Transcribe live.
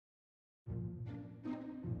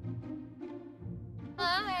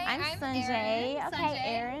Hi, I'm Sunjai. Erin. Okay,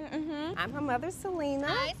 Erin. I'm her mother, Selena.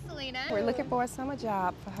 Hi, Selena. We're looking for a summer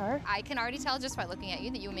job for her. I can already tell just by looking at you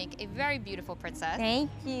that you will make a very beautiful princess. Thank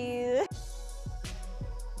you.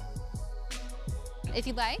 If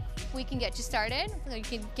you'd like, we can get you started. We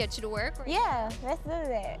can get you to work. Yeah, let's do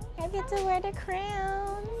that. I get to wear the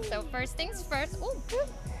crown. So first things first. Ooh,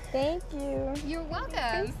 Thank you. you're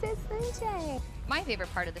welcome. Princess Sunjai. My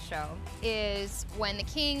favorite part of the show is when the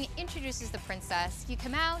king introduces the princess. You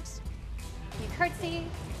come out, you curtsy,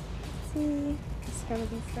 See, it's gonna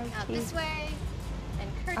be so out cute. this way,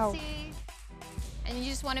 and curtsy. And you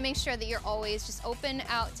just want to make sure that you're always just open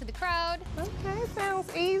out to the crowd. Okay,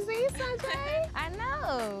 sounds easy, Sunjai. I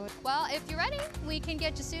know. Well, if you're ready, we can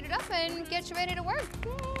get you suited up and get you ready to work.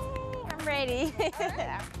 Yay, I'm ready.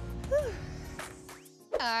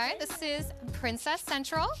 All right, this is Princess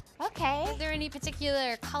Central. Okay. Is there any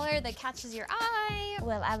particular color that catches your eye?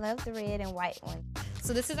 Well, I love the red and white one.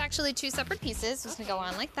 So this is actually 2 separate pieces. Just gonna go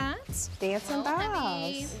on like that. Dancing Little heavy.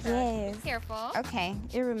 dolls. Yes. Be careful. Okay,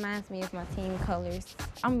 it reminds me of my team colors.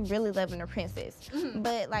 I'm really loving the princess.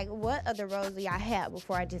 But like, what other roles do y'all have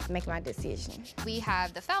before I just make my decision? We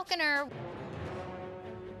have the falconer.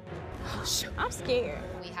 Oh, shoot. I'm scared.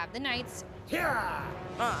 We have the knights. Yeah.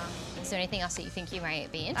 Is there anything else that you think you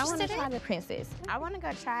might be I want interested to in? try the princess. I want to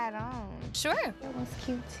go try it on. Sure. That one's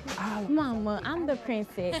cute too. Oh, Mama, I'm the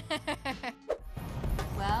princess.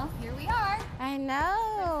 Well, here we are. I Princess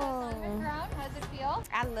know. on the crown. How does it feel?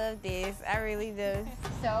 I love this. I really do.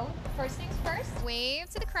 So, first things first, wave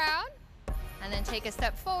to the crowd, and then take a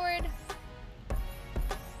step forward.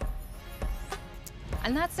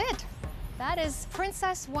 And that's it. That is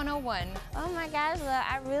Princess 101. Oh my gosh, well,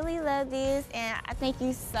 I really love this, and I thank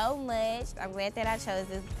you so much. I'm glad that I chose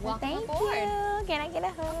this. Welcome Thank aboard. you. Can I get a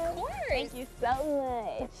hug? Of course. Thank you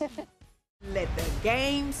so much. Let the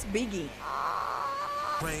games begin.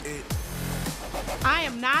 Bring it. I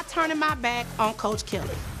am not turning my back on Coach Kelly.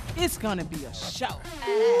 It's gonna be a show.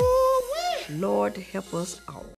 Lord help us all.